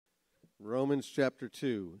Romans chapter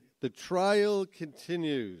 2. The trial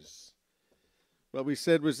continues. What we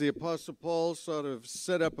said was the Apostle Paul sort of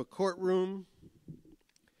set up a courtroom,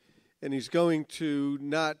 and he's going to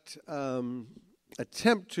not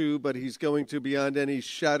attempt to, but he's going to, beyond any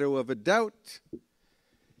shadow of a doubt,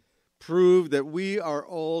 prove that we are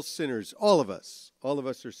all sinners. All of us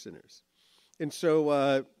are sinners. And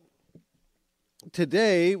so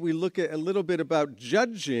today we look at a little bit about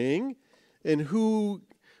judging and who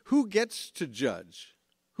gets to judge,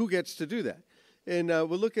 who gets to do that. And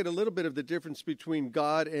we'll look at a little bit of the difference between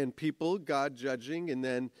God and people, God judging and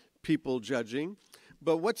then people judging.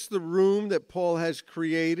 But what's the room that Paul has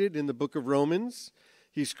created in the book of Romans?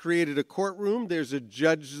 He's created a courtroom. There's a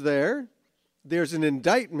judge there. There's an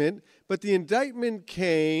indictment. But the indictment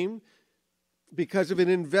came because of an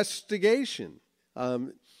investigation.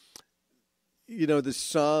 The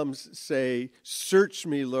Psalms say, "Search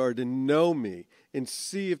me, Lord, and know me, and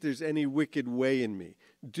see if there's any wicked way in me.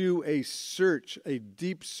 Do a search, a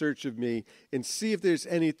deep search of me, and see if there's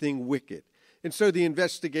anything wicked." And so the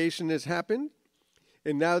investigation has happened,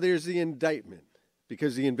 and now there's the indictment,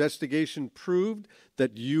 because the investigation proved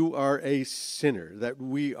that you are a sinner, that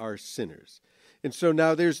we are sinners. And so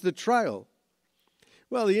now there's the trial.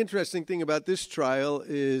 Well, the interesting thing about this trial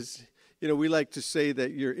is, we like to say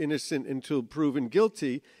that you're innocent until proven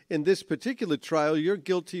guilty. In this particular trial, you're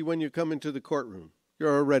guilty when you come into the courtroom.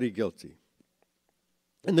 You're already guilty.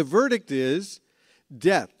 And the verdict is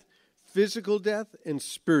death, physical death and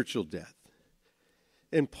spiritual death.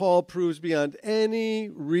 And Paul proves beyond any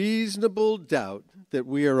reasonable doubt that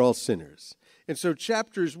we are all sinners. And so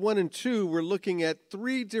chapters 1 and 2, we're looking at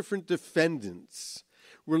three different defendants.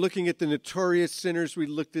 We're looking at the notorious sinners. We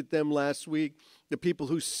looked at them last week. The people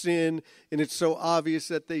who sin, and it's so obvious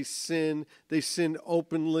that they sin. They sin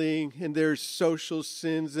openly, and there's social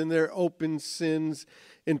sins, and there are open sins,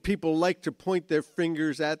 and people like to point their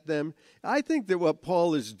fingers at them. I think that what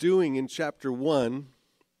Paul is doing in chapter 1,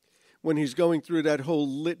 when he's going through that whole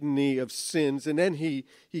litany of sins, and then he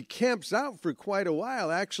camps out for quite a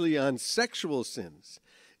while, actually, on sexual sins.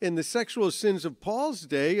 And the sexual sins of Paul's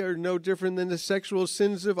day are no different than the sexual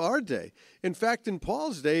sins of our day. In fact, in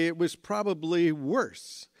Paul's day, it was probably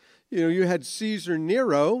worse. You had Caesar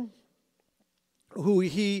Nero, who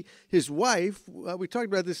his wife, we talked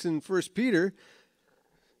about this in 1 Peter.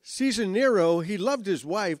 Caesar Nero, he loved his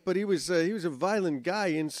wife, but he was a violent guy,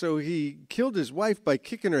 and so he killed his wife by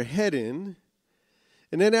kicking her head in.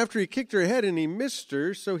 And then after he kicked her head in, he missed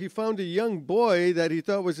her, so he found a young boy that he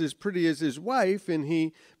thought was as pretty as his wife, and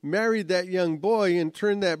he married that young boy and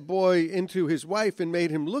turned that boy into his wife and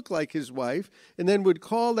made him look like his wife, and then would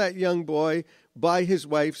call that young boy by his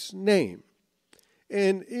wife's name.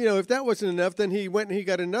 And, if that wasn't enough, then he went and he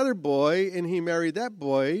got another boy, and he married that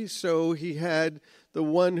boy, so he had the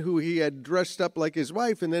one who he had dressed up like his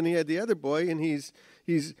wife, and then he had the other boy, and he's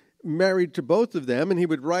married to both of them, and he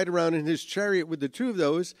would ride around in his chariot with the two of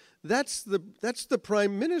those. That's the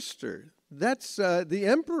prime minister. That's the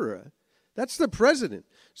emperor. That's the president.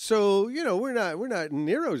 So, we're not in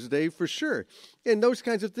Nero's day for sure. And those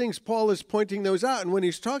kinds of things, Paul is pointing those out. And when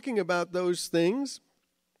he's talking about those things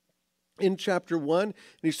in chapter 1, and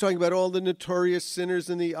he's talking about all the notorious sinners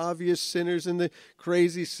and the obvious sinners and the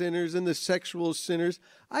crazy sinners and the sexual sinners,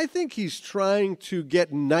 I think he's trying to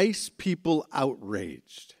get nice people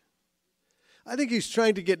outraged. I think he's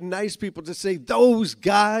trying to get nice people to say, those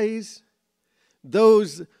guys,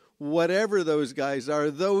 those whatever those guys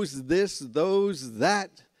are, those this, those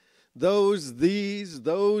that, those these,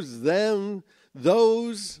 those them,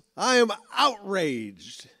 those, I am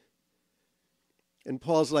outraged. And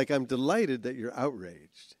Paul's like, I'm delighted that you're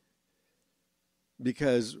outraged,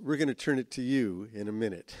 because we're going to turn it to you in a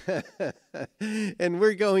minute. And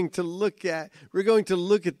we're going to look at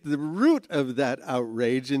the root of that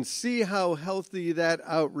outrage and see how healthy that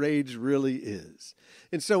outrage really is.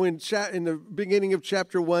 And so in the beginning of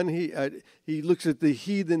chapter 1, he looks at the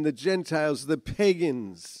heathen, the Gentiles, the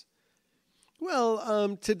pagans.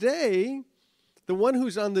 Well, today, the one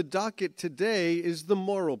who's on the docket today is the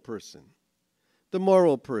moral person. The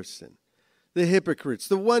moral person. The hypocrites,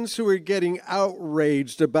 the ones who are getting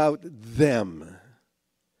outraged about them.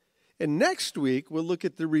 And next week, we'll look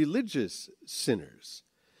at the religious sinners.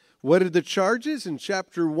 What are the charges? In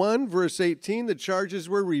chapter 1, verse 18, the charges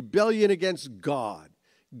were rebellion against God,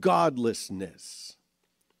 godlessness.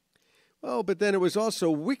 Oh, but then it was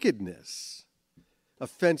also wickedness,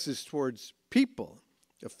 offenses towards people,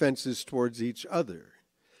 offenses towards each other,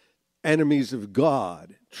 enemies of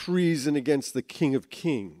God, treason against the King of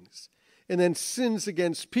Kings, and then sins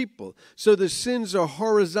against people. So the sins are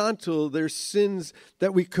horizontal. They're sins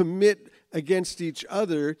that we commit against each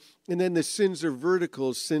other, and then the sins are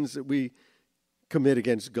vertical, sins that we commit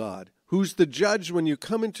against God. Who's the judge when you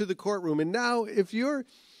come into the courtroom? And now, if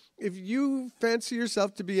you fancy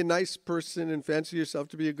yourself to be a nice person and fancy yourself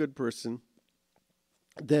to be a good person,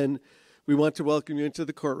 then we want to welcome you into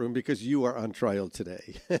the courtroom because you are on trial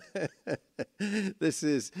today. This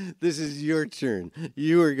is your turn.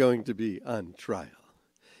 You are going to be on trial.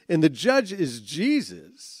 And the judge is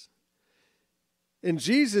Jesus. And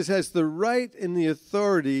Jesus has the right and the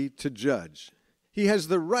authority to judge. He has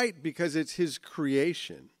the right because it's his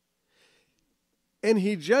creation. And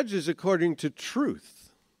he judges according to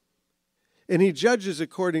truth. And he judges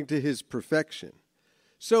according to his perfection.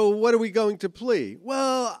 So what are we going to plea?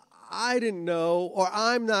 Well, I didn't know, or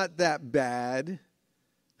I'm not that bad.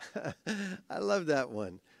 I love that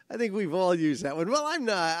one. I think we've all used that one. Well, I'm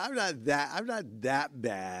not that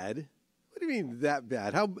bad. What do you mean that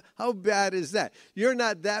bad? How bad is that? You're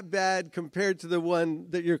not that bad compared to the one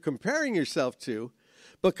that you're comparing yourself to,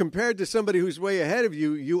 but compared to somebody who's way ahead of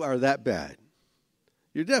you, you are that bad.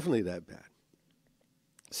 You're definitely that bad.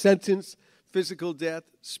 Sentence, physical death,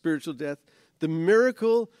 spiritual death. The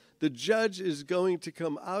miracle, the judge is going to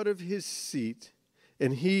come out of his seat,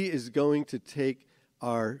 and he is going to take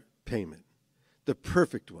our payment, the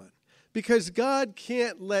perfect one. Because God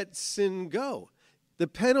can't let sin go. The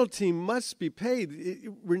penalty must be paid.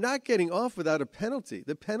 We're not getting off without a penalty.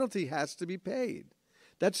 The penalty has to be paid.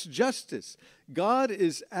 That's justice. God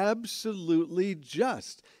is absolutely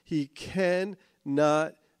just. He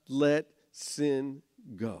cannot let sin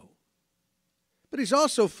go. But he's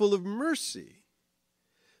also full of mercy.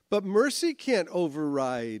 But mercy can't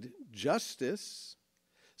override justice.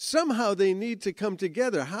 Somehow they need to come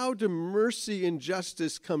together. How do mercy and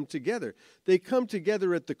justice come together? They come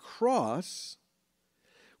together at the cross,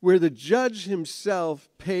 where the judge himself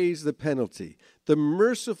pays the penalty. The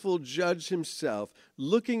merciful judge himself,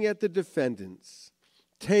 looking at the defendants,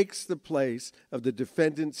 takes the place of the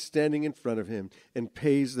defendant standing in front of him and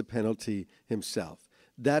pays the penalty himself.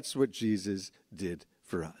 That's what Jesus did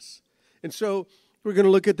for us. And so we're going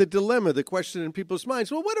to look at the dilemma, the question in people's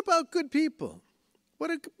minds. Well, what about good people?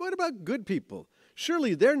 What about good people?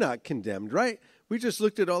 Surely they're not condemned, right? We just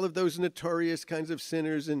looked at all of those notorious kinds of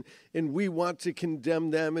sinners, and we want to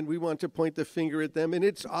condemn them, and we want to point the finger at them, and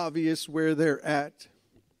it's obvious where they're at.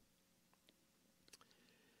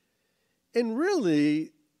 And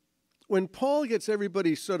really, when Paul gets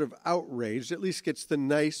everybody sort of outraged, at least gets the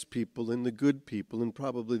nice people and the good people and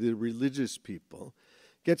probably the religious people,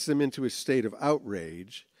 gets them into a state of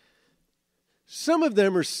outrage, some of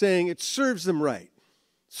them are saying it serves them right.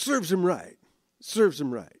 Serves them right. Serves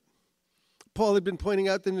them right. Paul had been pointing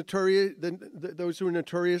out those who are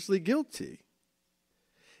notoriously guilty.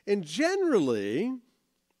 And generally,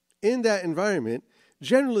 in that environment,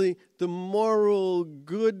 the moral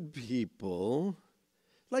good people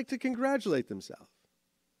like to congratulate themselves.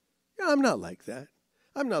 Yeah, I'm not like that.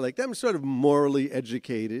 I'm sort of morally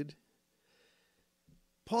educated.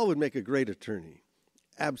 Paul would make a great attorney.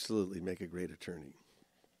 Absolutely make a great attorney.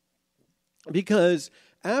 Because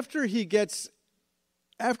after he gets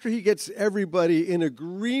everybody in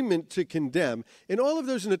agreement to condemn, and all of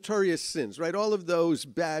those notorious sins, right? All of those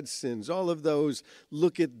bad sins, all of those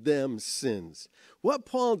look at them sins. What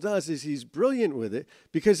Paul does is he's brilliant with it,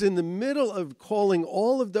 because in the middle of calling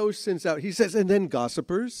all of those sins out, he says, and then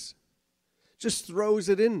gossipers, just throws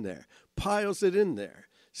it in there, piles it in there.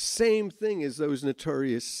 Same thing as those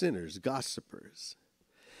notorious sinners, gossipers.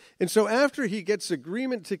 And so after he gets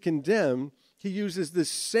agreement to condemn, he uses the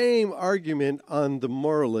same argument on the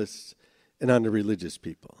moralists and on the religious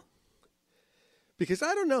people. Because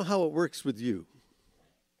I don't know how it works with you,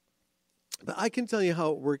 but I can tell you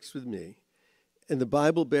how it works with me, and the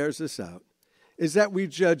Bible bears this out, is that we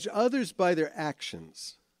judge others by their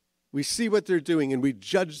actions. We see what they're doing, and we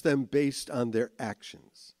judge them based on their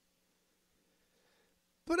actions.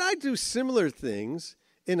 But I do similar things,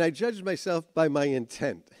 and I judge myself by my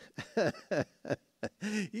intent.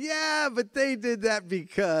 Yeah, but they did that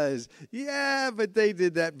because.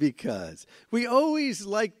 We always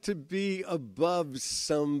like to be above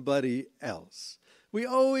somebody else. We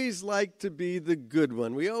always like to be the good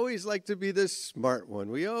one. We always like to be the smart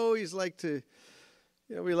one. We always like to,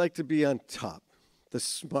 we like to be on top, the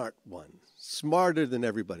smart one, smarter than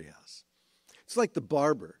everybody else. It's like the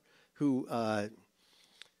barber who,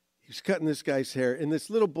 he's cutting this guy's hair, and this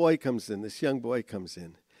young boy comes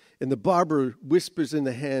in. And the barber whispers in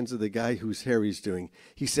the hands of the guy whose hair he's doing.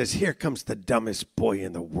 He says, "Here comes the dumbest boy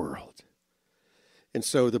in the world." And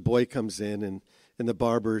so the boy comes in, and the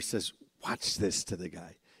barber says, "Watch this," to the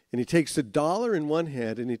guy. And he takes $1 in one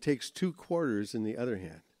hand, and he takes 2 quarters in the other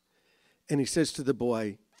hand. And he says to the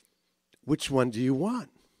boy, which one do you want?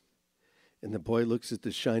 And the boy looks at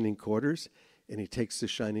the shining quarters, and he takes the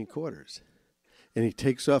shining quarters. And he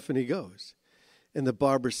takes off and he goes. And the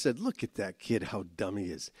barber said, look at that kid, how dumb he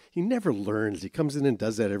is. He never learns. He comes in and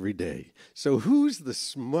does that every day. So who's the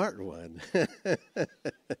smart one?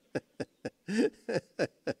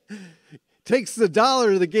 Takes the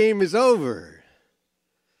dollar, the game is over.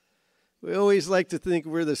 We always like to think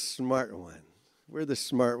we're the smart one. We're the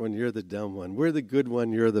smart one, you're the dumb one. We're the good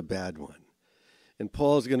one, you're the bad one. And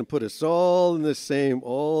Paul's going to put us all in the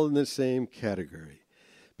same category.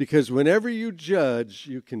 Because whenever you judge,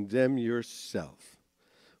 you condemn yourself.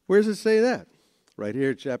 Where does it say that? Right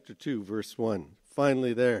here, chapter 2, verse 1.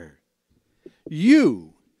 Finally there.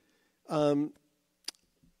 You. The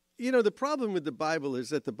problem with the Bible is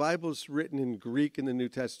that the Bible's written in Greek in the New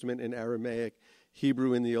Testament, in Aramaic,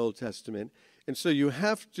 Hebrew in the Old Testament. And so you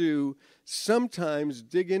have to sometimes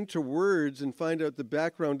dig into words and find out the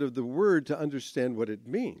background of the word to understand what it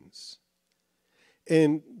means.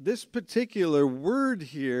 And this particular word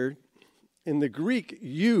here in the Greek,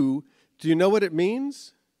 you, do you know what it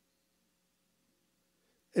means?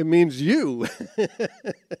 It means you.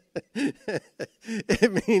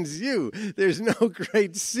 It means you. There's no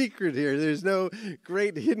great secret here. There's no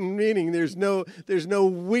great hidden meaning. There's no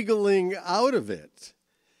wiggling out of it.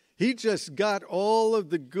 He just got all of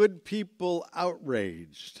the good people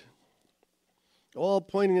outraged, all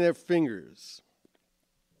pointing their fingers.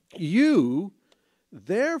 You,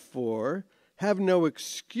 therefore, have no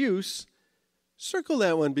excuse. Circle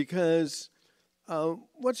that one, because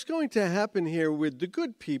what's going to happen here with the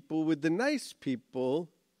good people, with the nice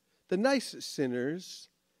people, the nice sinners,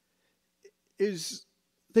 is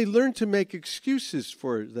they learn to make excuses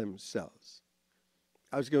for themselves.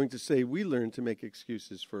 I was going to say we learn to make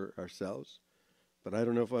excuses for ourselves, but I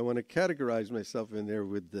don't know if I want to categorize myself in there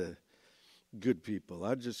with the good people.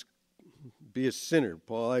 I'd just be a sinner,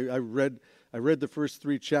 Paul. I read the first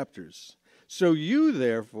 3 chapters. So you,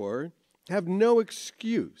 therefore, have no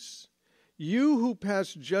excuse. You who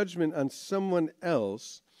pass judgment on someone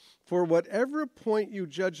else, for whatever point you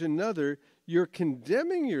judge another, you're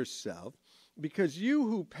condemning yourself, because you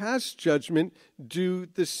who pass judgment do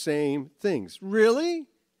the same things. Really?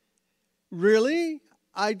 Really?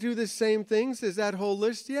 I do the same things as that whole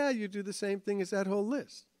list? Yeah, you do the same thing as that whole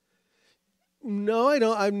list. No, I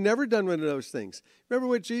don't. I've never done one of those things. Remember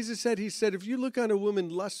what Jesus said? He said, if you look on a woman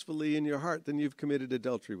lustfully in your heart, then you've committed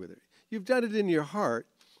adultery with her. You've done it in your heart.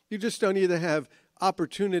 You just don't either have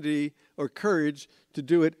opportunity or courage to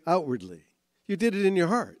do it outwardly. You did it in your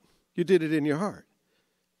heart. You did it in your heart.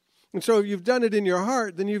 And so if you've done it in your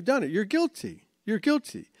heart, then you've done it. You're guilty. You're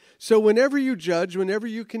guilty. So whenever you judge, whenever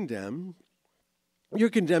you condemn, you're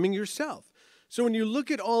condemning yourself. So when you look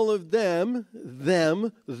at all of them,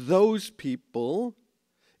 those people,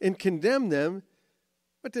 and condemn them,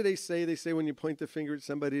 what do they say? They say when you point the finger at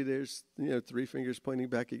somebody, there's 3 fingers pointing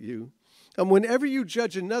back at you. And whenever you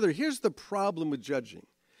judge another, here's the problem with judging.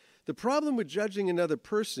 The problem with judging another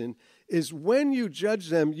person is when you judge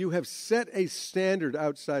them, you have set a standard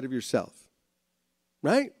outside of yourself.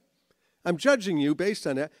 Right? I'm judging you based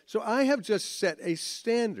on that. So I have just set a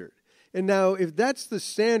standard. And now, if that's the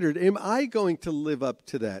standard, am I going to live up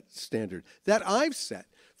to that standard that I've set?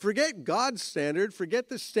 Forget God's standard. Forget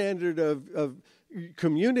the standard of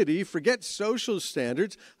community. Forget social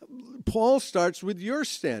standards. Paul starts with your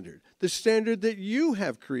standard, the standard that you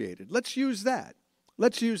have created. Let's use that.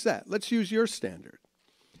 Let's use that. Let's use your standard.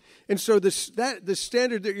 And so the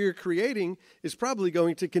standard that you're creating is probably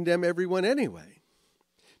going to condemn everyone anyway,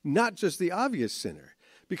 not just the obvious sinner.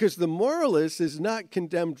 Because the moralist is not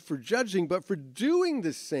condemned for judging, but for doing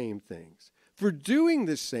the same things. For doing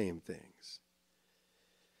the same things.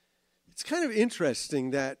 It's kind of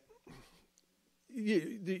interesting that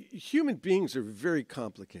the human beings are very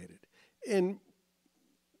complicated. And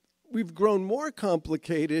we've grown more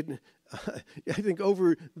complicated, I think,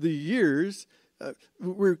 over the years.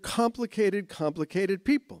 We're complicated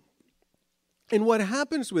people. And what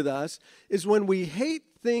happens with us is when we hate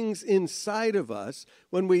things inside of us,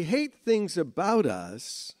 when we hate things about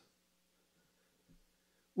us,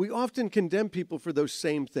 we often condemn people for those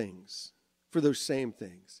same things,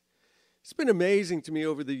 It's been amazing to me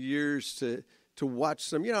over the years to watch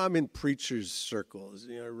some, I'm in preachers' circles,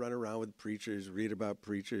 run around with preachers, read about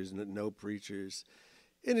preachers and know preachers.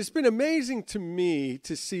 And it's been amazing to me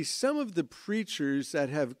to see some of the preachers that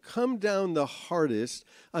have come down the hardest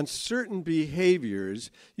on certain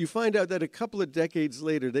behaviors. You find out that a couple of decades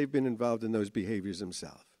later, they've been involved in those behaviors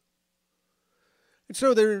themselves. And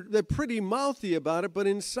so they're pretty mouthy about it, but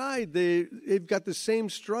inside they've got the same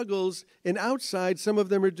struggles, and outside some of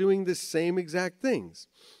them are doing the same exact things.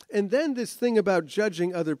 And then this thing about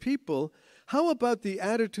judging other people, how about the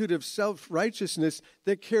attitude of self-righteousness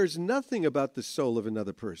that cares nothing about the soul of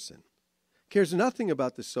another person? Cares nothing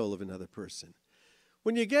about the soul of another person.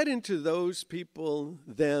 When you get into those people,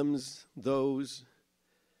 those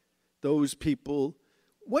people,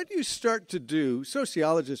 what you start to do,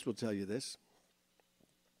 sociologists will tell you this,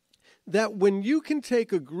 that when you can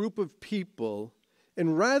take a group of people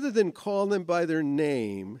and rather than call them by their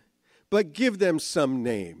name, but give them some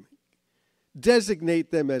name,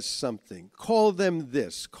 designate them as something, call them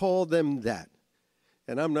this, call them that.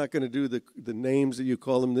 And I'm not going to do the names that you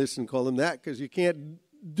call them this and call them that, because you can't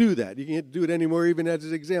do that. You can't do it anymore, even as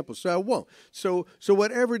an example. So I won't. So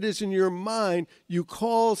whatever it is in your mind, you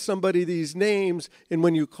call somebody these names, and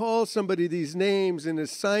when you call somebody these names and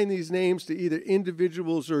assign these names to either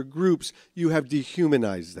individuals or groups, you have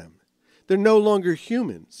dehumanized them. They're no longer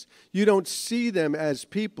humans. You don't see them as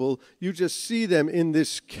people. You just see them in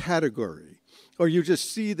this category. Or you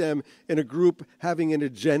just see them in a group having an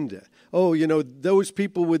agenda. Oh, those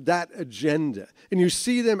people with that agenda. And you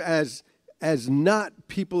see them as not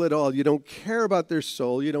people at all. You don't care about their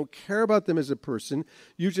soul. You don't care about them as a person.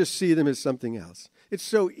 You just see them as something else. It's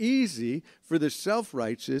so easy for the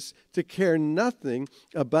self-righteous to care nothing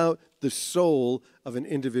about the soul of an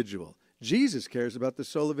individual. Jesus cares about the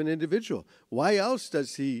soul of an individual. Why else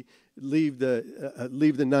does he leave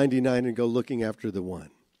the 99 and go looking after the one?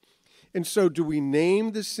 And so do we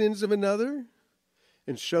name the sins of another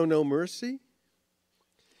and show no mercy?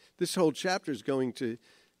 This whole chapter is going to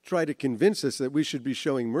try to convince us that we should be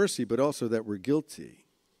showing mercy, but also that we're guilty.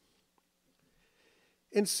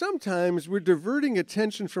 And sometimes we're diverting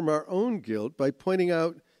attention from our own guilt by pointing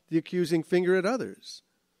out the accusing finger at others,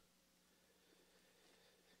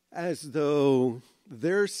 as though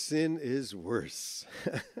their sin is worse.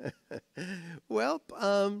 Well,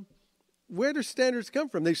 where do standards come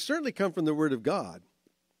from? They certainly come from the Word of God.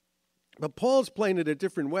 But Paul's playing it a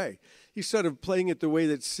different way. He's sort of playing it the way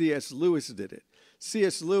that C.S. Lewis did it.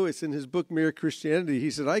 C.S. Lewis, in his book, Mere Christianity,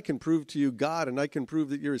 he said, I can prove to you God, and I can prove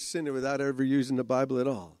that you're a sinner without ever using the Bible at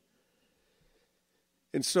all.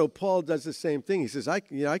 And so Paul does the same thing. He says, I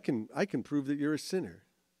can prove that you're a sinner.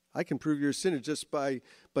 I can prove you're a sinner just by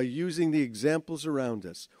using the examples around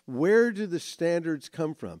us. Where do the standards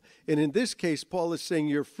come from? And in this case, Paul is saying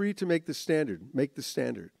you're free to make the standard. Make the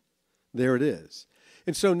standard. There it is.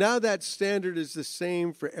 And so now that standard is the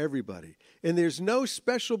same for everybody. And there's no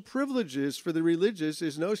special privileges for the religious.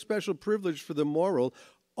 There's no special privilege for the moral.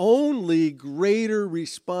 Only greater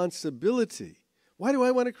responsibility. Why do I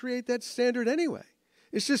want to create that standard anyway?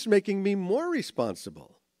 It's just making me more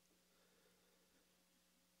responsible.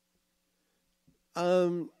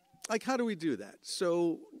 How do we do that?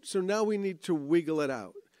 So now we need to wiggle it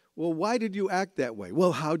out. Well, why did you act that way?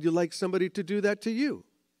 Well, how'd you like somebody to do that to you?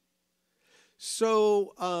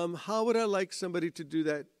 So how would I like somebody to do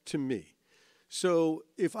that to me? So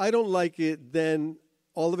if I don't like it, then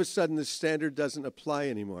all of a sudden the standard doesn't apply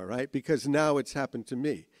anymore, right? Because now it's happened to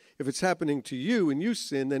me. If it's happening to you and you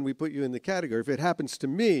sin, then we put you in the category. If it happens to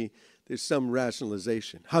me, there's some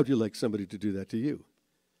rationalization. How'd you like somebody to do that to you?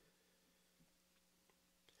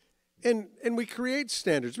 And we create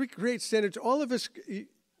standards. We create standards. All of us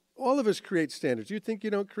create standards. You think you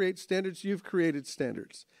don't create standards? You've created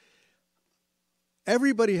standards.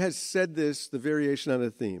 Everybody has said this, the variation on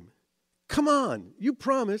a theme. Come on, you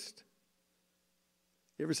promised.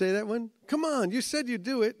 You ever say that one? Come on, you said you'd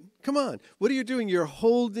do it. Come on. What are you doing? You're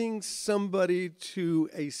holding somebody to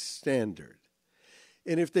a standard.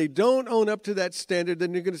 And if they don't own up to that standard,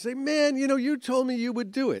 then you're going to say, man, you told me you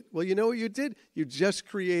would do it. Well, you know what you did? You just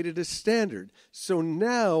created a standard. So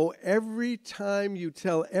now every time you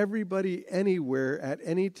tell everybody anywhere at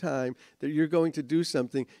any time that you're going to do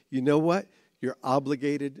something, you know what? You're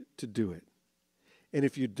obligated to do it. And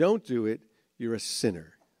if you don't do it, you're a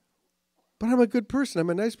sinner. But I'm a good person.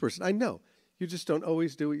 I'm a nice person. I know. You just don't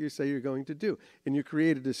always do what you say you're going to do. And you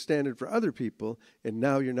created a standard for other people, and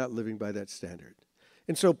now you're not living by that standard.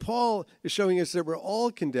 And so Paul is showing us that we're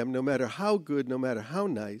all condemned, no matter how good, no matter how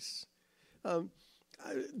nice.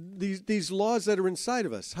 These laws that are inside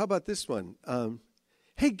of us. How about this one?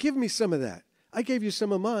 Hey, give me some of that. I gave you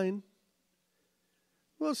some of mine.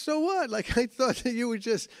 Well, so what? Like, I thought you were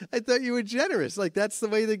generous. Like, that's the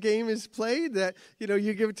way the game is played, that,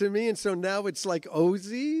 you give it to me, and so now it's like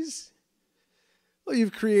Ozies? Well,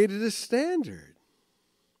 you've created a standard.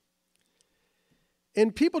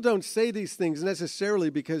 And people don't say these things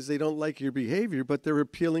necessarily because they don't like your behavior, but they're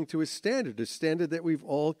appealing to a standard that we've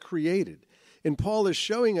all created. And Paul is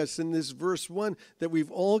showing us in this verse 1 that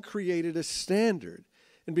we've all created a standard.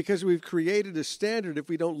 And because we've created a standard, if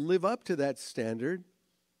we don't live up to that standard,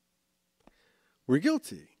 we're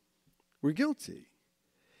guilty. We're guilty.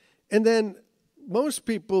 And then most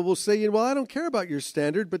people will say, well, I don't care about your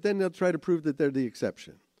standard, but then they'll try to prove that they're the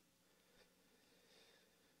exception.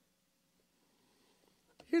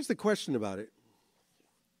 Here's the question about it.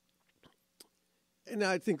 And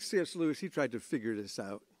I think C.S. Lewis, he tried to figure this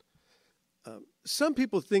out. Some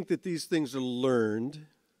people think that these things are learned.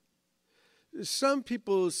 Some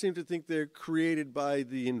people seem to think they're created by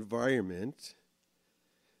the environment.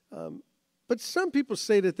 But some people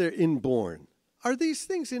say that they're inborn. Are these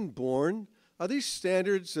things inborn? Are these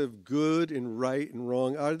standards of good and right and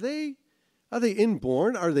wrong, are they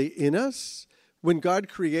inborn? Are they in us? When God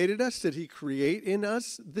created us, did he create in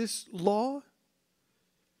us this law?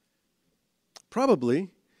 Probably,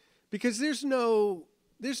 because there's no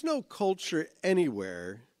culture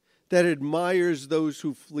anywhere that admires those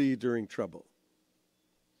who flee during trouble.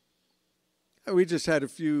 We just had a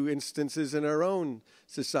few instances in our own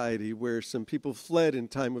society where some people fled in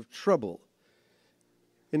time of trouble.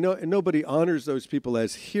 And nobody honors those people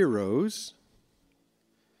as heroes.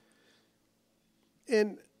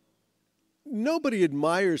 And nobody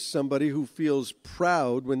admires somebody who feels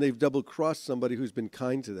proud when they've double-crossed somebody who's been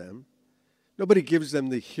kind to them. Nobody gives them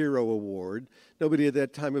the hero award. Nobody at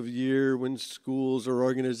that time of year when schools or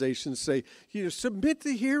organizations say, submit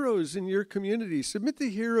the heroes in your community, submit the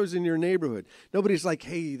heroes in your neighborhood. Nobody's like,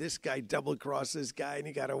 hey, this guy double-crossed this guy and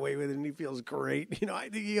he got away with it and he feels great. I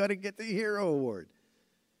think he ought to get the hero award.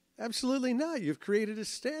 Absolutely not. You've created a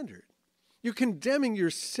standard. You're condemning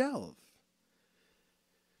yourself.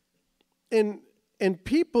 And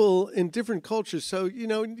people in different cultures, so,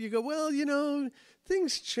 you go, well,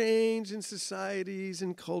 things change in societies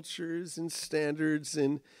and cultures and standards.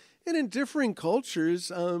 And in differing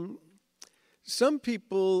cultures, some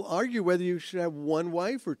people argue whether you should have one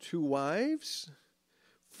wife or two wives,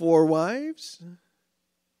 4 wives.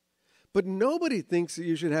 But nobody thinks that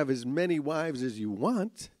you should have as many wives as you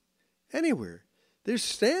want anywhere. There's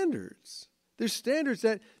standards. There's standards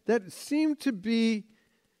that seem to be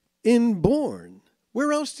inborn.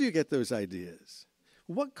 Where else do you get those ideas?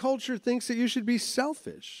 What culture thinks that you should be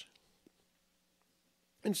selfish?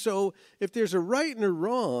 And so if there's a right and a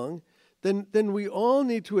wrong, then we all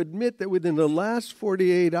need to admit that within the last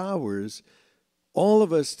 48 hours, all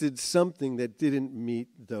of us did something that didn't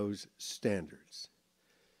meet those standards.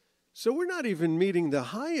 So we're not even meeting the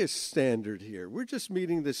highest standard here. We're just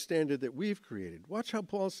meeting the standard that we've created. Watch how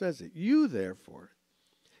Paul says it. You, therefore,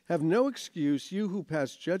 have no excuse, you who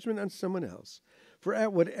pass judgment on someone else. For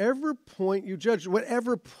at whatever point you judge,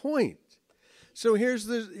 whatever point. So here's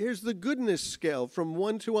the goodness scale from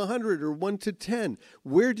 1 to 100 or 1 to 10.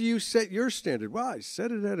 Where do you set your standard? Well, I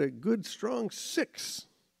set it at a good, strong 6.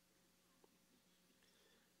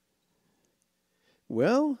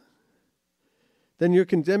 Well, then you're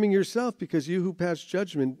condemning yourself because you who pass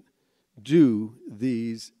judgment do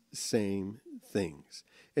these same things.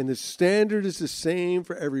 And the standard is the same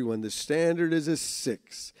for everyone. The standard is a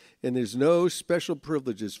 6. And there's no special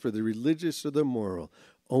privileges for the religious or the moral,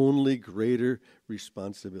 only greater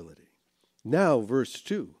responsibility. Now, verse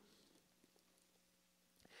 2.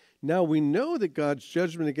 Now we know that God's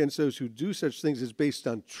judgment against those who do such things is based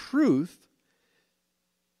on truth.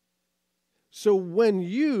 So when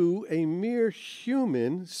you, a mere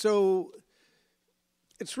human, so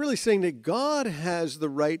it's really saying that God has the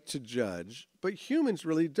right to judge, but humans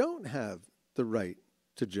really don't have the right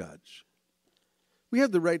to judge. We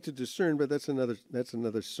have the right to discern, but that's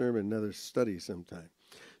another sermon, another study sometime.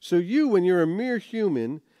 So you, when you're a mere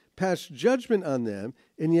human, pass judgment on them,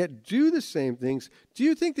 and yet do the same things. Do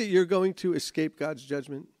you think that you're going to escape God's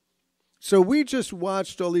judgment? So we just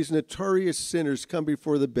watched all these notorious sinners come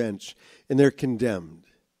before the bench, and they're condemned.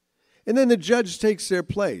 And then the judge takes their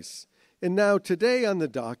place. And now today on the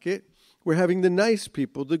docket, we're having the nice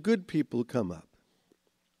people, the good people come up.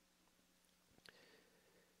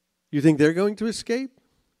 You think they're going to escape?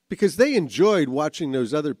 Because they enjoyed watching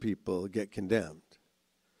those other people get condemned.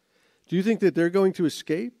 Do you think that they're going to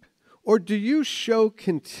escape? Or do you show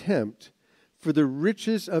contempt for the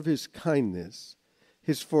riches of his kindness,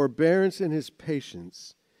 his forbearance and his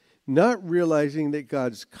patience, not realizing that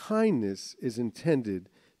God's kindness is intended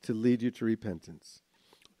to lead you to repentance?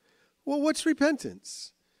 Well, what's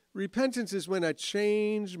repentance? Repentance is when I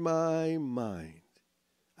change my mind.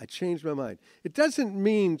 I change my mind. It doesn't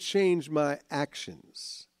mean change my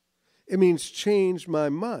actions. It means change my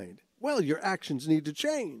mind. Well, your actions need to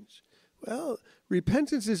change. Well,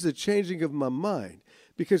 repentance is the changing of my mind.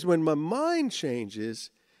 Because when my mind changes,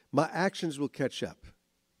 my actions will catch up.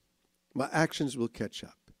 My actions will catch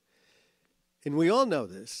up. And we all know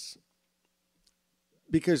this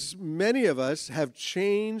because many of us have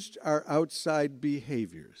changed our outside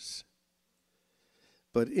behaviors.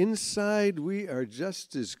 But inside, we are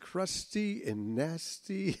just as crusty and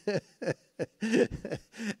nasty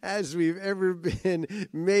as we've ever been,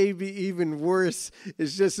 maybe even worse.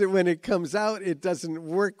 It's just that when it comes out, it doesn't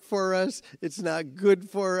work for us. It's not good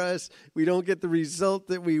for us. We don't get the result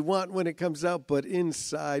that we want when it comes out, but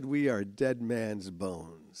inside, we are dead man's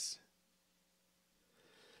bones.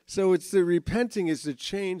 So it's the repenting is the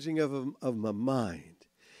changing of my mind.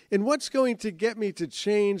 And what's going to get me to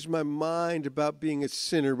change my mind about being a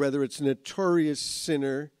sinner, whether it's a notorious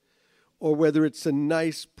sinner or whether it's a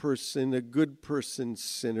nice person, a good person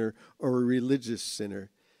sinner, or a religious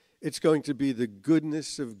sinner? It's going to be the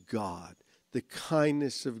goodness of God, the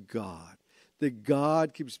kindness of God, that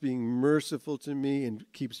God keeps being merciful to me and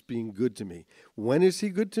keeps being good to me. When is he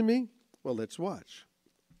good to me? Well, let's watch.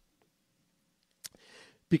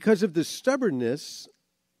 Because of the stubbornness,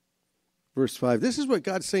 verse 5, this is what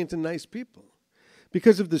God's saying to nice people.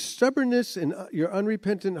 Because of the stubbornness in your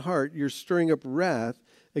unrepentant heart, you're stirring up wrath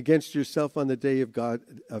against yourself on the day of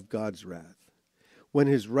God's wrath, when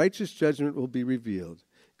his righteous judgment will be revealed.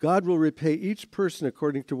 God will repay each person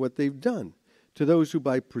according to what they've done. To those who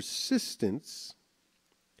by persistence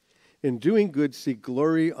in doing good seek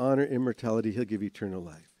glory, honor, immortality, he'll give eternal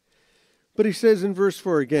life. But he says in verse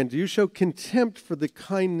 4 again, do you show contempt for the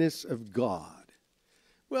kindness of God?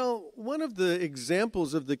 Well, one of the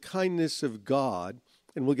examples of the kindness of God,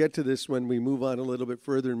 and we'll get to this when we move on a little bit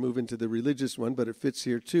further and move into the religious one, but it fits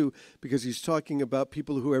here too, because he's talking about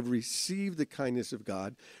people who have received the kindness of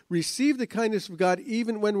God, receive the kindness of God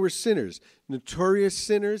even when we're sinners, notorious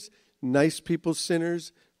sinners, nice people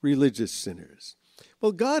sinners, religious sinners.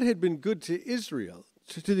 Well, God had been good to Israel,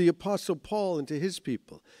 to the Apostle Paul and to his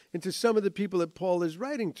people, and to some of the people that Paul is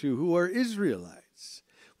writing to who are Israelites.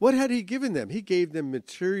 What had he given them? He gave them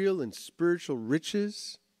material and spiritual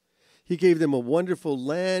riches. He gave them a wonderful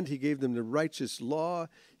land. He gave them the righteous law.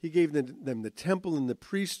 He gave them the temple and the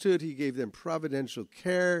priesthood. He gave them providential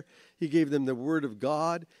care. He gave them the word of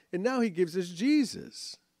God. And now he gives us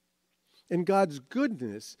Jesus. And God's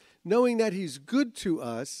goodness, knowing that he's good to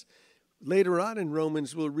us, later on in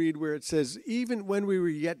Romans we'll read where it says, even when we were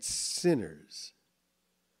yet sinners,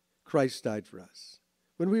 Christ died for us.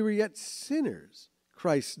 When we were yet sinners,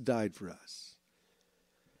 Christ died for us.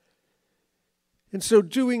 And so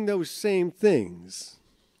doing those same things,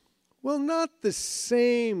 well, not the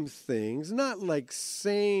same things, not like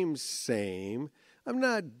same. I'm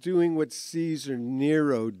not doing what Caesar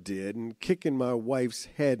Nero did and kicking my wife's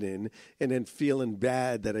head in and then feeling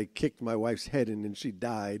bad that I kicked my wife's head in and she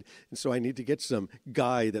died, and so I need to get some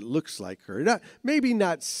guy that looks like her. Maybe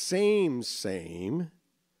not same,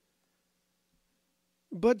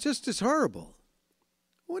 but just as horrible.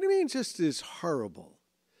 What do you mean just as horrible?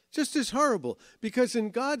 Just as horrible, because in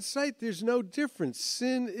God's sight there's no difference.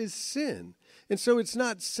 Sin is sin. And so it's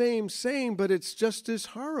not same, but it's just as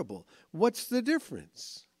horrible. What's the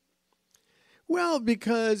difference? Well,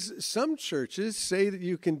 because some churches say that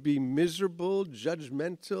you can be miserable,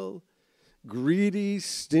 judgmental, greedy,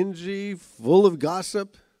 stingy, full of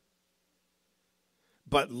gossip,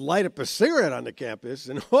 but light up a cigarette on the campus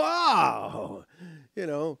and wow.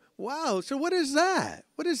 So what is that?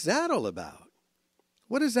 What is that all about?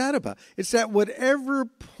 What is that about? It's at whatever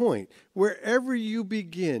point, wherever you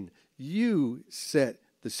begin, you set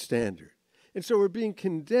the standard. And so we're being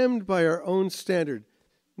condemned by our own standard.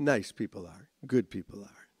 Nice people are. Good people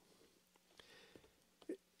are.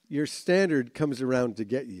 Your standard comes around to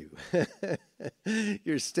get you.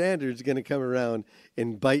 Your standard's going to come around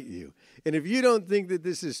and bite you. And if you don't think that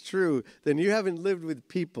this is true, then you haven't lived with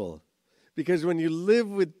people. Because when you live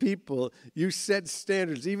with people, you set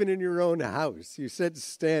standards, even in your own house. You set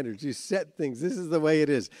standards. You set things. This is the way it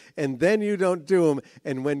is. And then you don't do them.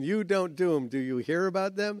 And when you don't do them, do you hear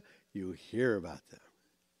about them? You hear about them.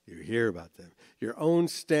 You hear about them. Your own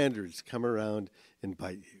standards come around and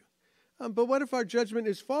bite you. But what if our judgment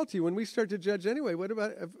is faulty? When we start to judge anyway, what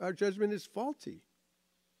about if our judgment is faulty?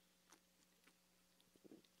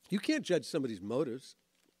 You can't judge somebody's motives.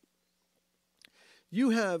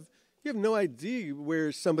 You have no idea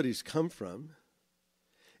where somebody's come from.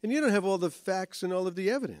 And you don't have all the facts and all of the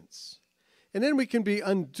evidence. And then we can be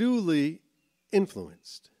unduly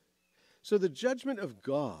influenced. So the judgment of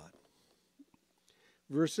God,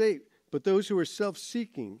 verse 8, but those who are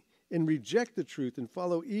self-seeking and reject the truth and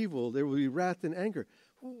follow evil, there will be wrath and anger.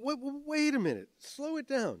 Wait a minute. Slow it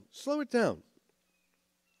down.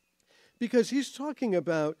 Because he's talking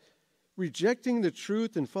about rejecting the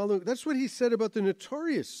truth and following. That's what he said about the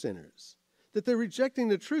notorious sinners, that they're rejecting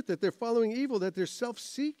the truth, that they're following evil, that they're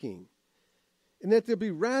self-seeking, and that there'll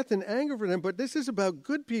be wrath and anger for them. But this is about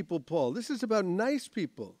good people, Paul. This is about nice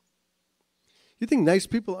people. You think nice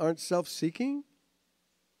people aren't self-seeking?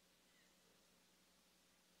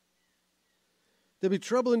 There'll be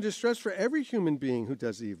trouble and distress for every human being who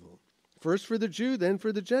does evil. First for the Jew, then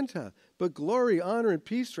for the Gentile. But glory, honor, and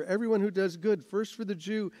peace for everyone who does good, first for the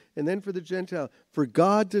Jew and then for the Gentile. For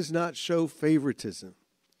God does not show favoritism.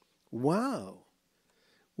 Wow.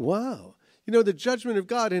 Wow. You know, the judgment of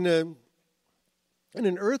God in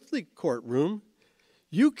an earthly courtroom,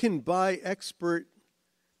 you can buy expert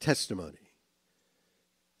testimony.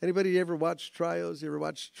 Anybody ever watch trials? You ever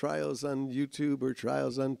watch trials on YouTube or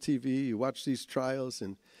trials on TV? You watch these trials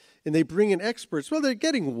and they bring in experts. Well, they're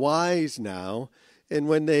getting wise now. And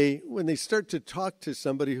when they start to talk to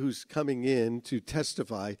somebody who's coming in to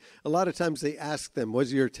testify, a lot of times they ask them,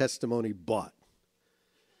 was your testimony bought?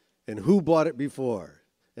 And who bought it before?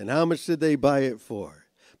 And how much did they buy it for?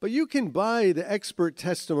 But you can buy the expert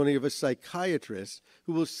testimony of a psychiatrist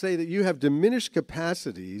who will say that you have diminished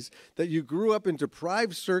capacities, that you grew up in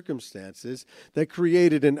deprived circumstances that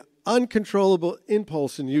created an uncontrollable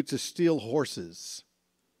impulse in you to steal horses.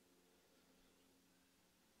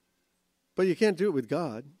 But you can't do it with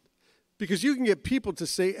God, because you can get people to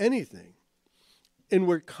say anything. And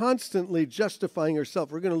we're constantly justifying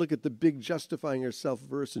ourselves. We're going to look at the big justifying ourselves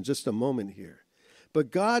verse in just a moment here.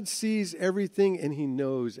 But God sees everything and he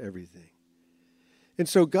knows everything. And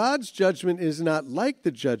so God's judgment is not like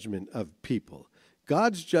the judgment of people.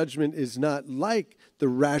 God's judgment is not like the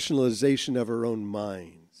rationalization of our own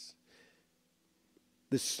minds.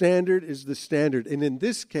 The standard is the standard. And in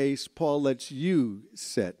this case, Paul lets you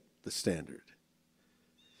set the standard.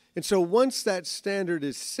 And so once that standard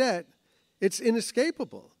is set, it's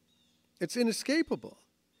inescapable. It's inescapable.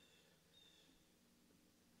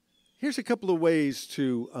 Here's a couple of ways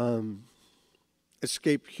to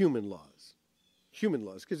escape human laws. Human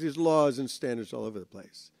laws, because there's laws and standards all over the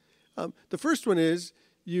place. The first one is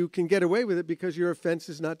you can get away with it because your offense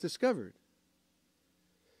is not discovered.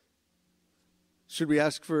 Should we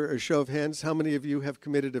ask for a show of hands? How many of you have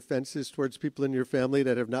committed offenses towards people in your family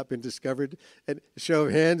that have not been discovered? And show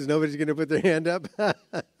of hands, nobody's going to put their hand up.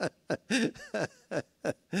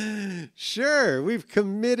 Sure, we've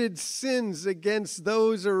committed sins against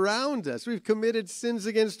those around us. We've committed sins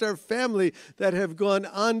against our family that have gone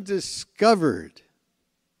undiscovered.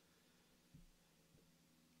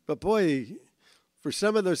 But boy, for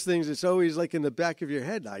some of those things, it's always like in the back of your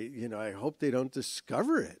head. I hope they don't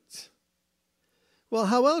discover it. Well,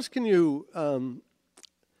 how else can you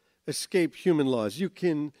escape human laws? You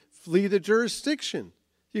can flee the jurisdiction.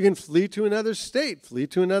 You can flee to another state, flee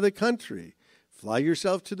to another country, fly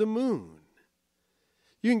yourself to the moon.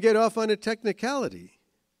 You can get off on a technicality.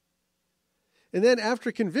 And then after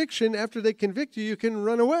conviction, after they convict you, you can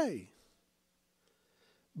run away.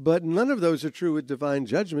 But none of those are true with divine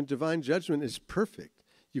judgment. Divine judgment is perfect.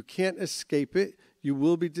 You can't escape it. You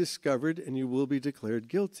will be discovered and you will be declared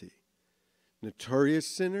guilty. Notorious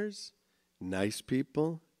sinners, nice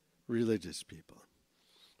people, religious people.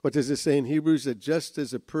 What does it say in Hebrews? That just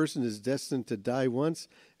as a person is destined to die once,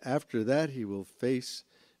 after that he will face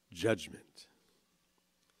judgment.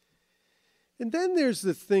 And then there's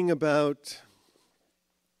the thing about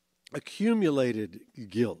accumulated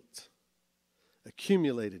guilt.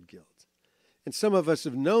 Accumulated guilt. And some of us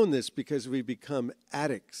have known this because we've become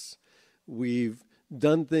addicts. We've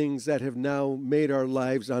done things that have now made our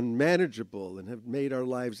lives unmanageable and have made our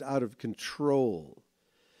lives out of control.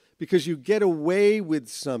 Because you get away with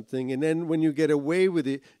something, and then when you get away with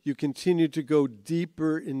it, you continue to go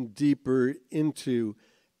deeper and deeper into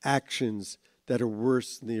actions that are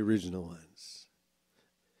worse than the original ones.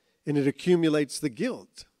 And it accumulates the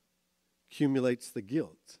guilt. Accumulates the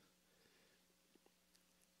guilt.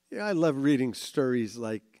 Yeah, I love reading stories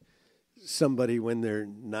like somebody, when they're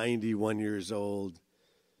 91 years old,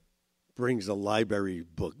 brings a library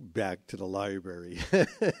book back to the library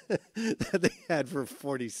that they had for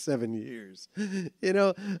 47 years. You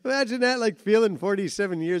know, imagine that, like feeling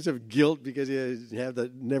 47 years of guilt because you have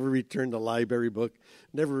never returned a library book,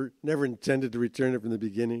 never intended to return it from the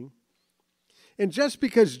beginning. And just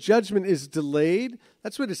because judgment is delayed,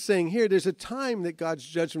 that's what it's saying here, there's a time that God's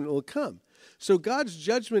judgment will come. So God's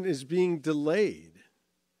judgment is being delayed.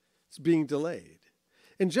 It's being delayed.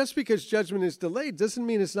 And just because judgment is delayed doesn't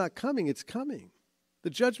mean it's not coming. It's coming. The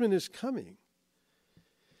judgment is coming.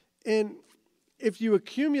 And if you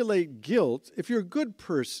accumulate guilt, if you're a good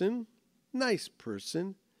person, nice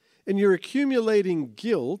person, and you're accumulating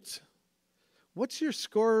guilt, What's your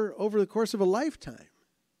score over the course of a lifetime?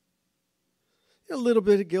 A little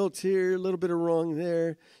bit of guilt here, a little bit of wrong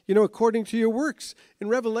there. According to your works. In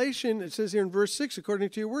Revelation, it says here in verse 6, according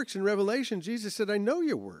to your works. In Revelation, Jesus said, I know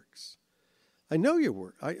your works. I know your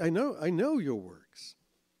work. I know your works.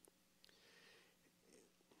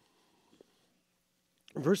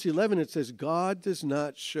 In verse 11, it says, God does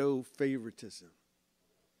not show favoritism.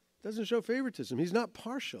 Doesn't show favoritism. He's not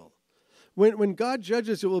partial. When God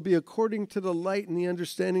judges, it will be according to the light and the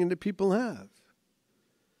understanding that people have.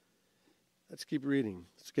 Let's keep reading.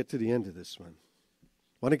 Let's get to the end of this one.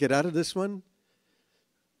 Want to get out of this one?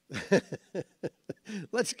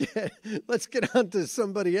 Let's get on to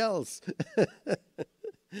somebody else.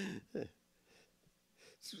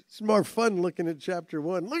 It's more fun looking at chapter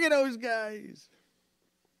 1. Look at those guys.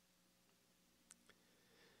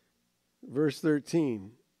 Verse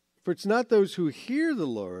 13. For it's not those who hear the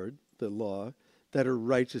law, that are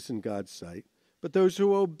righteous in God's sight, but those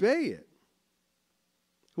who obey it,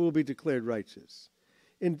 who will be declared righteous.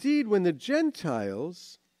 Indeed, when the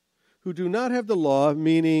Gentiles, who do not have the law,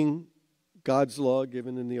 meaning God's law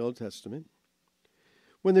given in the Old Testament,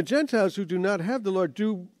 when the Gentiles who do not have the law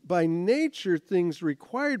do by nature things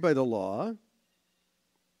required by the law,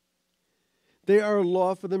 they are a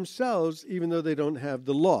law for themselves, even though they don't have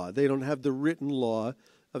the law. They don't have the written law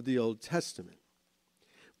of the Old Testament.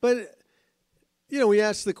 But, we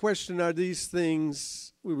ask the question, are these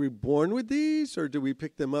things, were we born with these, or do we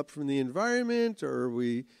pick them up from the environment, or are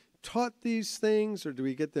we taught these things, or do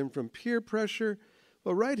we get them from peer pressure?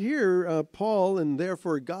 Well, right here, Paul, and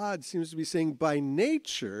therefore God, seems to be saying by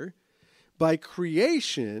nature, by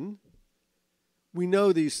creation, we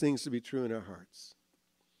know these things to be true in our hearts.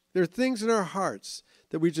 There are things in our hearts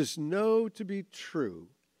that we just know to be true,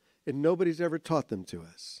 and nobody's ever taught them to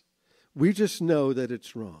us. We just know that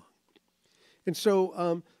it's wrong. And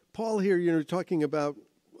so Paul here, talking about,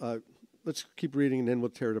 let's keep reading and then we'll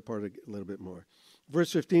tear it apart a little bit more.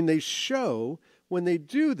 Verse 15, they show, when they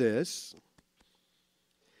do this,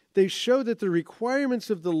 they show that the requirements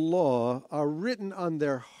of the law are written on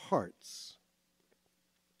their hearts,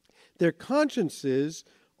 their consciences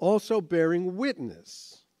also bearing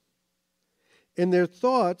witness, and their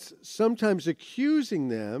thoughts sometimes accusing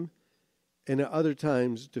them and at other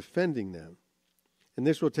times defending them. And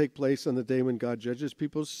this will take place on the day when God judges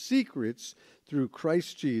people's secrets through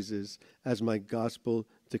Christ Jesus, as my gospel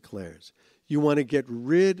declares. You want to get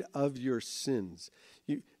rid of your sins.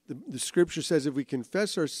 The scripture says if we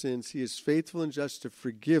confess our sins, he is faithful and just to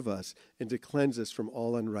forgive us and to cleanse us from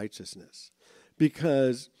all unrighteousness.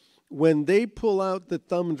 Because when they pull out the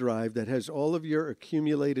thumb drive that has all of your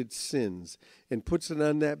accumulated sins and puts it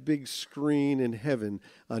on that big screen in heaven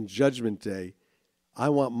on Judgment Day, I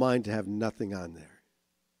want mine to have nothing on there.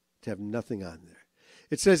 To have nothing on there.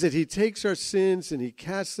 It says that he takes our sins and he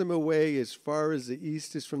casts them away as far as the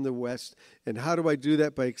east is from the west. And how do I do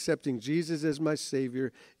that? By accepting Jesus as my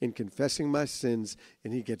Savior and confessing my sins,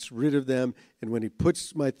 and he gets rid of them. And when he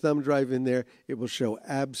puts my thumb drive in there, it will show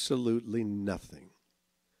absolutely nothing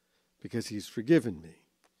because he's forgiven me.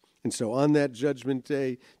 And so on that Judgment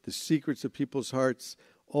Day, the secrets of people's hearts,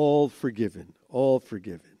 all forgiven, all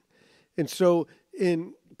forgiven. And so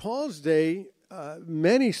in Paul's day,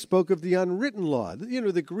 many spoke of the unwritten law.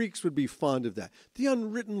 The Greeks would be fond of that. The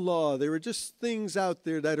unwritten law, there are just things out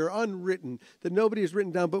there that are unwritten, that nobody has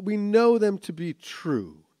written down, but we know them to be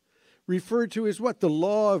true. Referred to as what? The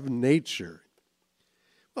law of nature.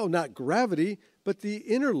 Well, not gravity, but the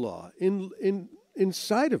inner law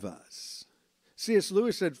inside of us. C.S.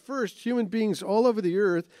 Lewis said, first, human beings all over the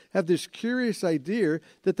earth have this curious idea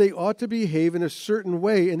that they ought to behave in a certain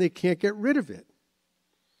way, and they can't get rid of it.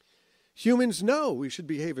 Humans know we should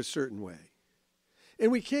behave a certain way.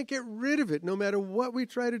 And we can't get rid of it no matter what we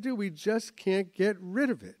try to do. We just can't get rid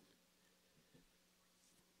of it.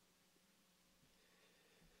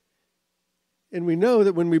 And we know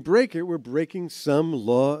that when we break it, we're breaking some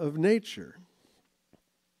law of nature.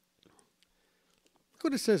 Look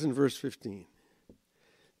what it says in verse 15.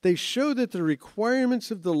 They show that the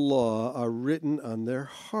requirements of the law are written on their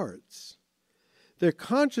hearts, their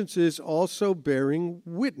consciences also bearing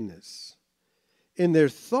witness, in their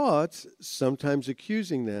thoughts sometimes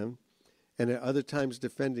accusing them, and at other times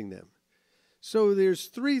defending them. So there's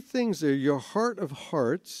three things there: your heart of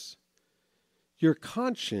hearts, your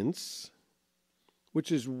conscience,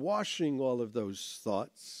 which is washing all of those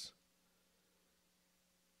thoughts.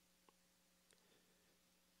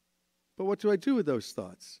 But what do I do with those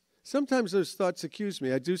thoughts? Sometimes those thoughts accuse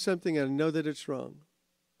me. I do something and I know that it's wrong.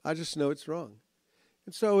 I just know it's wrong.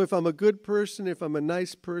 And so if I'm a good person, if I'm a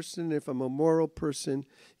nice person, if I'm a moral person,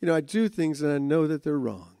 I do things and I know that they're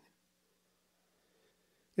wrong.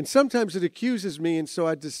 And sometimes it accuses me, and so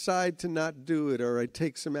I decide to not do it, or I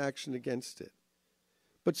take some action against it.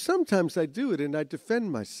 But sometimes I do it and I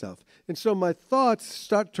defend myself. And so my thoughts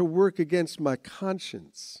start to work against my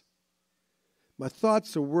conscience. My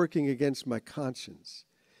thoughts are working against my conscience.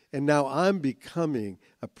 And now I'm becoming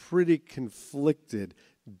a pretty conflicted,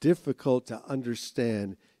 difficult to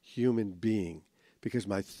understand human being because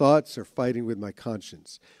my thoughts are fighting with my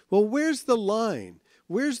conscience. Well, where's the line?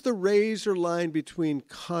 Where's the razor line between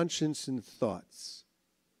conscience and thoughts?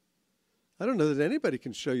 I don't know that anybody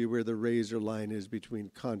can show you where the razor line is between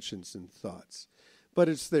conscience and thoughts, but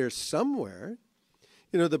it's there somewhere.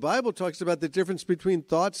 You know, the Bible talks about the difference between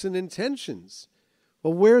thoughts and intentions.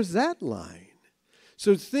 Well, where's that line?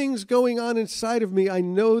 So things going on inside of me, I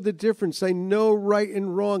know the difference. I know right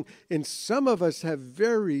and wrong. And some of us have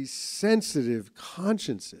very sensitive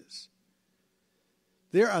consciences.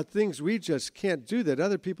 There are things we just can't do that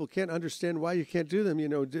other people can't understand why you can't do them. You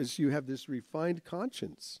know, as you have this refined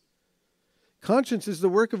conscience. Conscience is the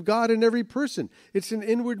work of God in every person. It's an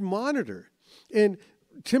inward monitor. And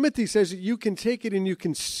Timothy says that you can take it and you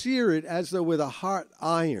can sear it as though with a hot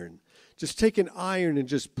iron. Just take an iron and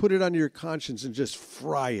just put it on your conscience and just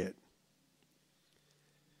fry it.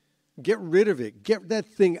 Get rid of it. Get that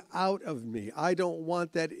thing out of me. I don't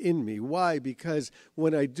want that in me. Why? Because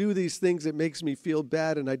when I do these things, it makes me feel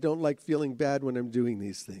bad, and I don't like feeling bad when I'm doing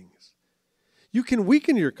these things. You can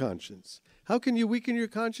weaken your conscience. How can you weaken your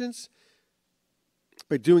conscience?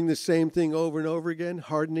 By doing the same thing over and over again,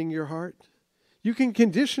 hardening your heart. You can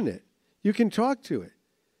condition it. You can talk to it.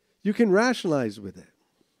 You can rationalize with it.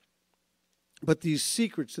 But these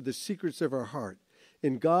secrets are the secrets of our heart.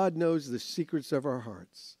 And God knows the secrets of our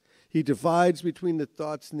hearts. He divides between the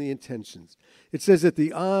thoughts and the intentions. It says that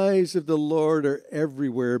the eyes of the Lord are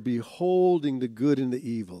everywhere, beholding the good and the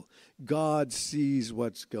evil. God sees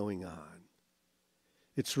what's going on.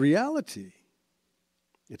 It's reality.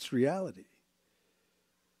 It's reality.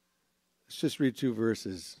 Let's just read 2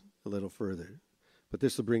 verses a little further. But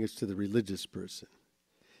this will bring us to the religious person.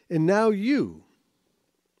 And now you,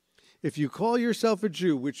 if you call yourself a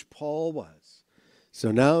Jew, which Paul was. So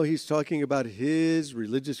now he's talking about his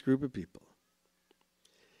religious group of people.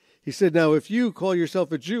 He said, now if you call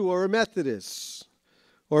yourself a Jew or a Methodist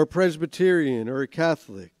or a Presbyterian or a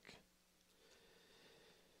Catholic,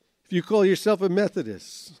 if you call yourself a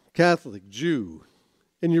Methodist, Catholic, Jew,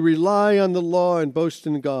 and you rely on the law and boast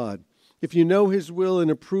in God, if you know his will and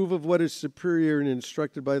approve of what is superior and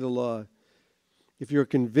instructed by the law, if you're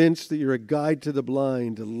convinced that you're a guide to the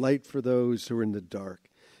blind, a light for those who are in the dark,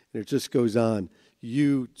 and it just goes on,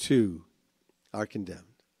 you too are condemned.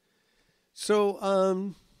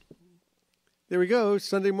 So there we go,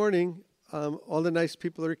 Sunday morning, all the nice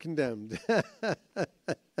people are condemned.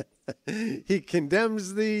 He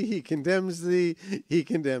condemns thee, he condemns thee, he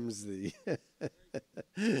condemns thee.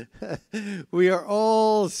 We are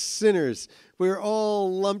all sinners. We're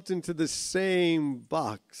all lumped into the same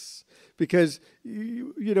box. Because,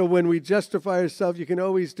 you know, when we justify ourselves, you can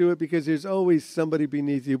always do it because there's always somebody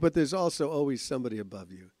beneath you, but there's also always somebody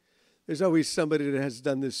above you. There's always somebody that has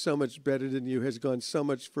done this so much better than you, has gone so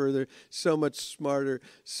much further, so much smarter,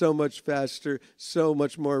 so much faster, so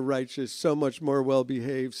much more righteous, so much more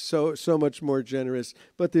well-behaved, so much more generous,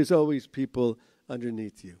 but there's always people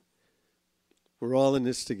underneath you. We're all in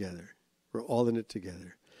this together. We're all in it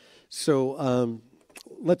together. So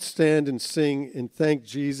let's stand and sing and thank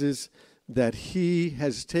Jesus that he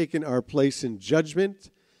has taken our place in judgment,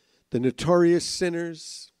 the notorious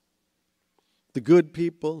sinners, the good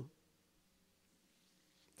people,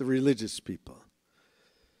 the religious people.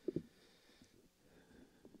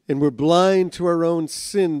 And we're blind to our own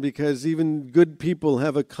sin because even good people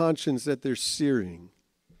have a conscience that they're searing.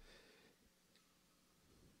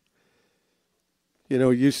 You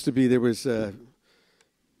know, it used to be there was a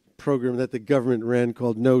program that the government ran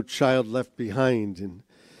called No Child Left Behind. And,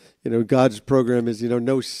 you know, God's program is, you know,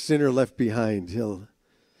 no sinner left behind. He'll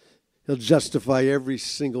justify every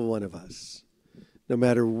single one of us, no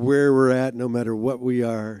matter where we're at, no matter what we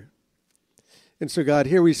are. And so, God,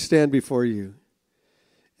 here we stand before you,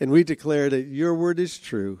 and we declare that your word is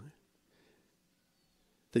true,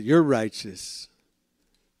 that you're righteous,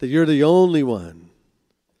 that you're the only one.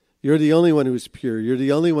 You're the only one who's pure. You're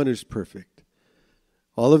the only one who's perfect.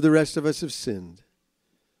 All of the rest of us have sinned.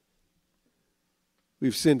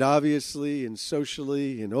 We've sinned obviously and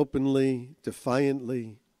socially and openly,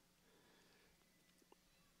 defiantly.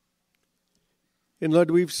 And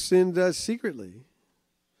Lord, we've sinned secretly.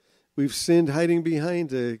 We've sinned hiding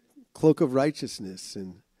behind a cloak of righteousness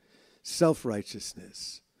and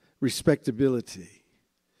self-righteousness, respectability.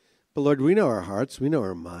 But Lord, we know our hearts. We know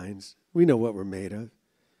our minds. We know what we're made of.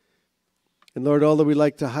 And Lord, although we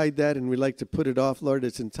like to hide that and we like to put it off, Lord,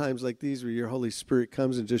 it's in times like these where your Holy Spirit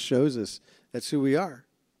comes and just shows us that's who we are.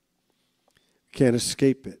 Can't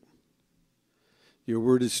escape it. Your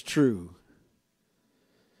word is true.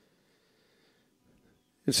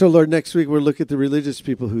 And so, Lord, next week we'll look at the religious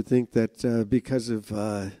people who think that because of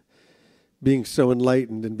being so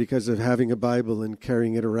enlightened and because of having a Bible and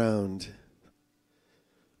carrying it around,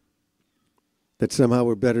 that somehow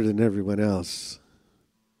we're better than everyone else.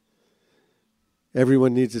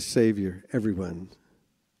 Everyone needs a Savior. Everyone.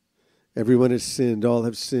 Everyone has sinned. All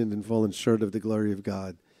have sinned and fallen short of the glory of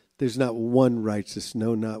God. There's not one righteous.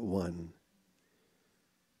 No, not one.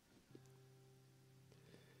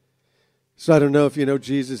 So I don't know if you know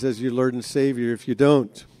Jesus as your Lord and Savior. If you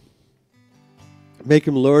don't, make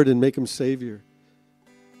him Lord and make him Savior.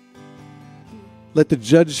 Let the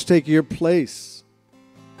judge take your place.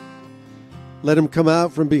 Let him come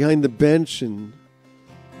out from behind the bench and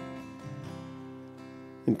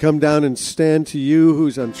come down and stand to you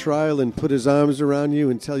who's on trial and put his arms around you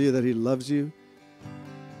and tell you that he loves you,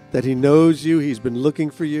 that he knows you, he's been looking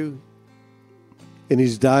for you, and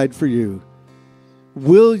he's died for you.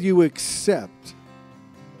 Will you accept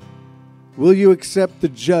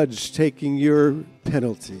the judge taking your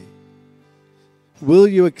penalty? Will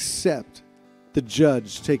you accept the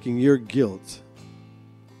judge taking your guilt?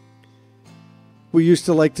 We used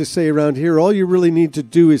to like to say around here, all you really need to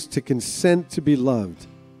do is to consent to be loved.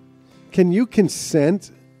 Can you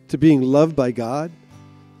consent to being loved by God?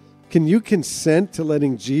 Can you consent to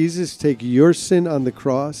letting Jesus take your sin on the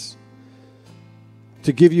cross,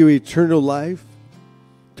 to give you eternal life,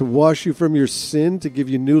 to wash you from your sin, to give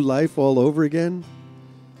you new life all over again?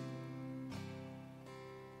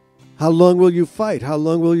 How long will you fight? How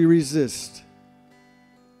long will you resist?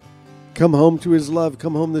 Come home to his love.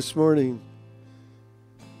 Come home this morning.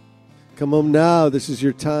 Come home now. This is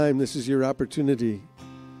your time. This is your opportunity.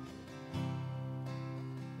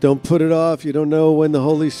 Don't put it off. You don't know when the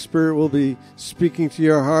Holy Spirit will be speaking to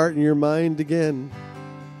your heart and your mind again.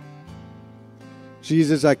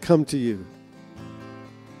 Jesus, I come to you.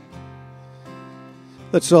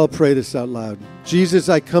 Let's all pray this out loud. Jesus,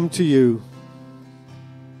 I come to you.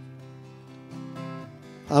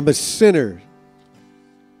 I'm a sinner.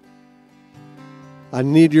 I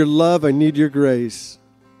need your love. I need your grace.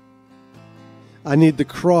 I need the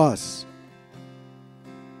cross.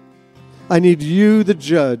 I need you, the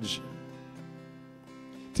judge,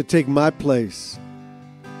 to take my place.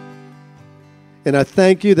 And I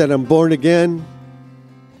thank you that I'm born again.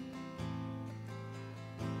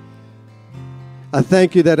 I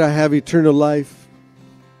thank you that I have eternal life.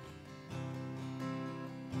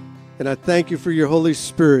 And I thank you for your Holy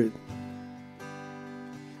Spirit,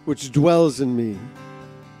 which dwells in me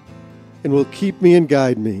and will keep me and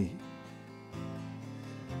guide me.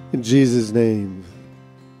 In Jesus' name.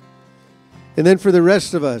 And then for the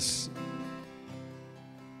rest of us,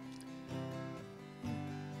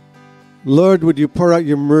 Lord, would you pour out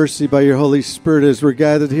your mercy by your Holy Spirit as we're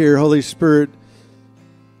gathered here. Holy Spirit,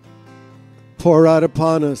 pour out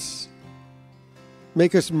upon us.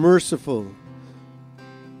 Make us merciful.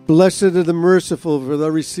 Blessed are the merciful, for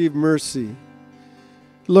they'll receive mercy.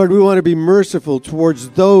 Lord, we want to be merciful towards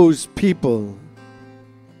those people.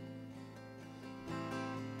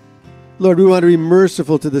 Lord, we want to be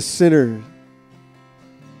merciful to the sinner.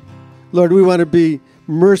 Lord, we want to be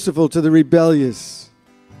merciful to the rebellious.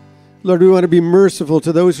 Lord, we want to be merciful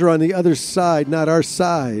to those who are on the other side, not our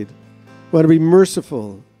side. We want to be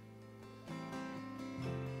merciful.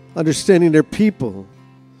 Understanding they're people.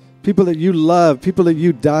 People that you love. People that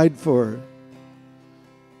you died for.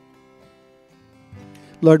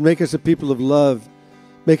 Lord, make us a people of love.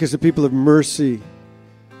 Make us a people of mercy.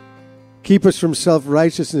 Keep us from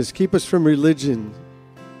self-righteousness. Keep us from religion.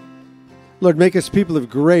 Lord, make us people of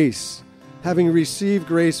grace. Having received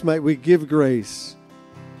grace, might we give grace.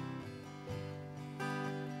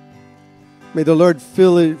 May the Lord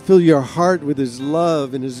fill your heart with his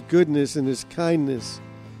love and his goodness and his kindness.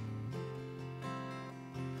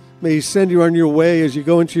 May he send you on your way as you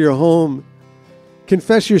go into your home.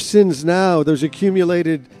 Confess your sins now, those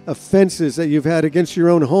accumulated offenses that you've had against your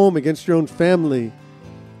own home, against your own family.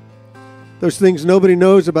 Those things nobody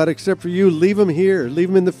knows about except for you. Leave them here. Leave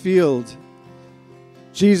them in the field.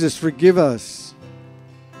 Jesus, forgive us.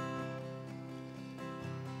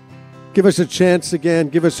 Give us a chance again.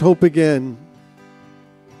 Give us hope again.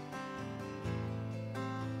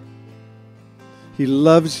 He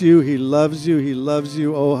loves you. He loves you. He loves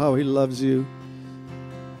you. Oh, how he loves you.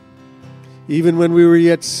 Even when we were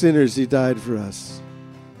yet sinners, he died for us.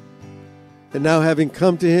 And now, having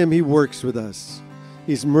come to him, he works with us.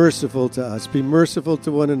 He's merciful to us. Be merciful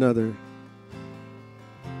to one another.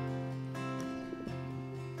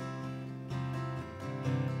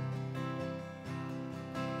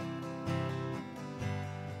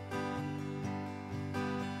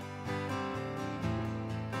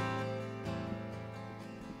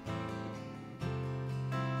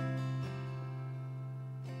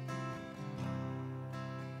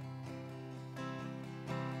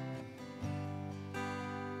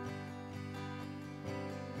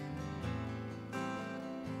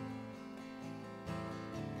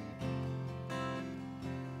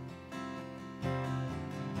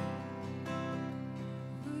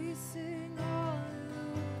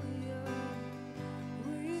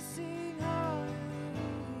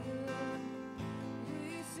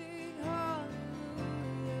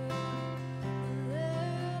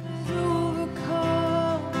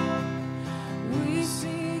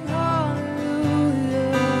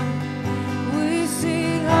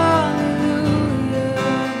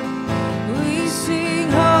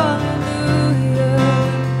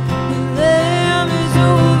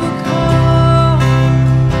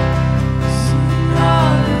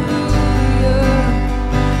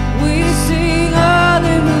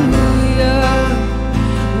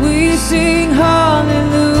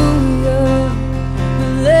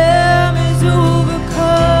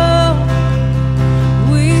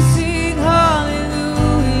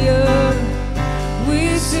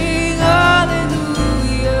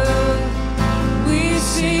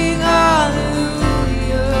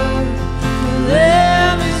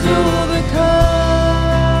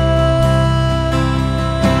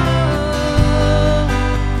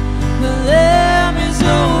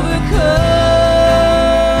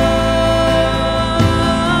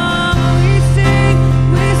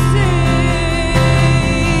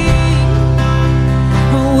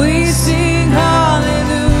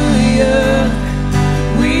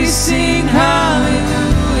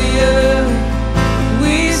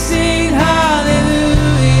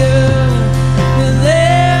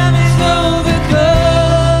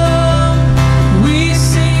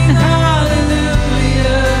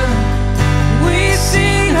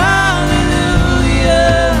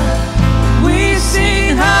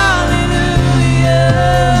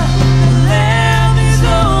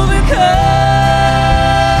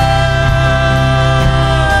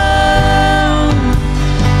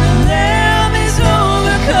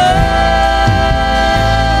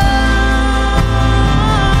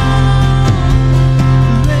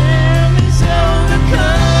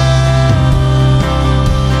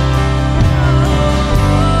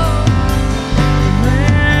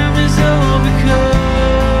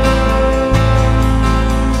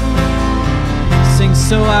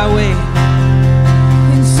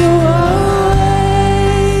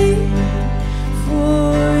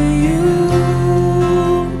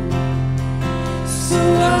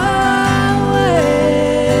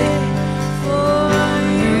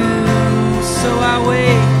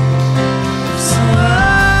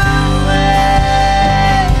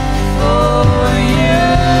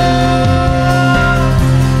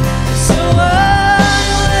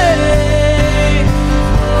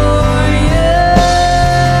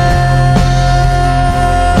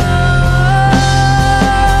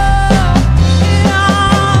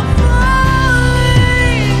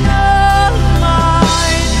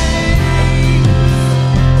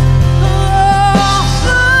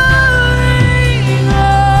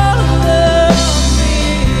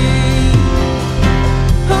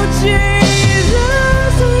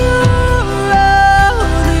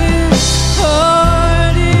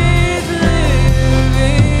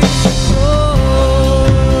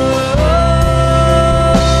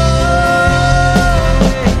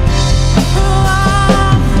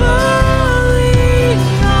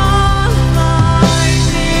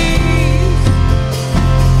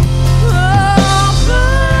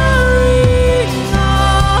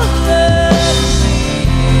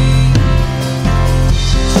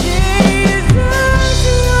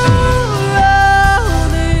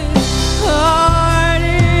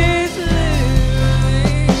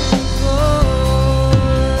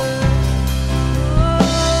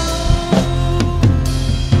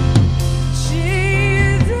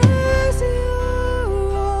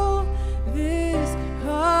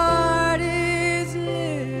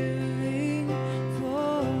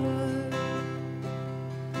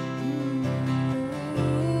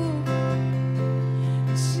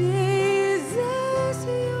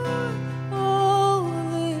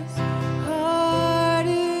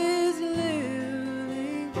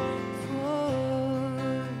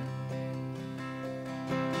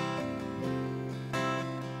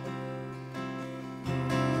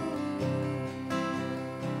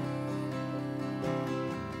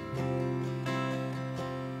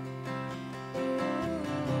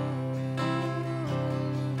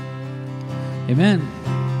 Amen.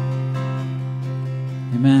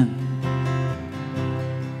 Amen.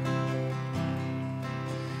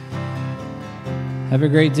 Have a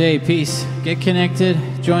great day. Peace. Get connected.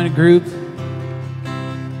 Join a group.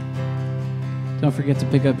 Don't forget to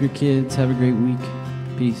pick up your kids. Have a great week.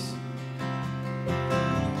 Peace.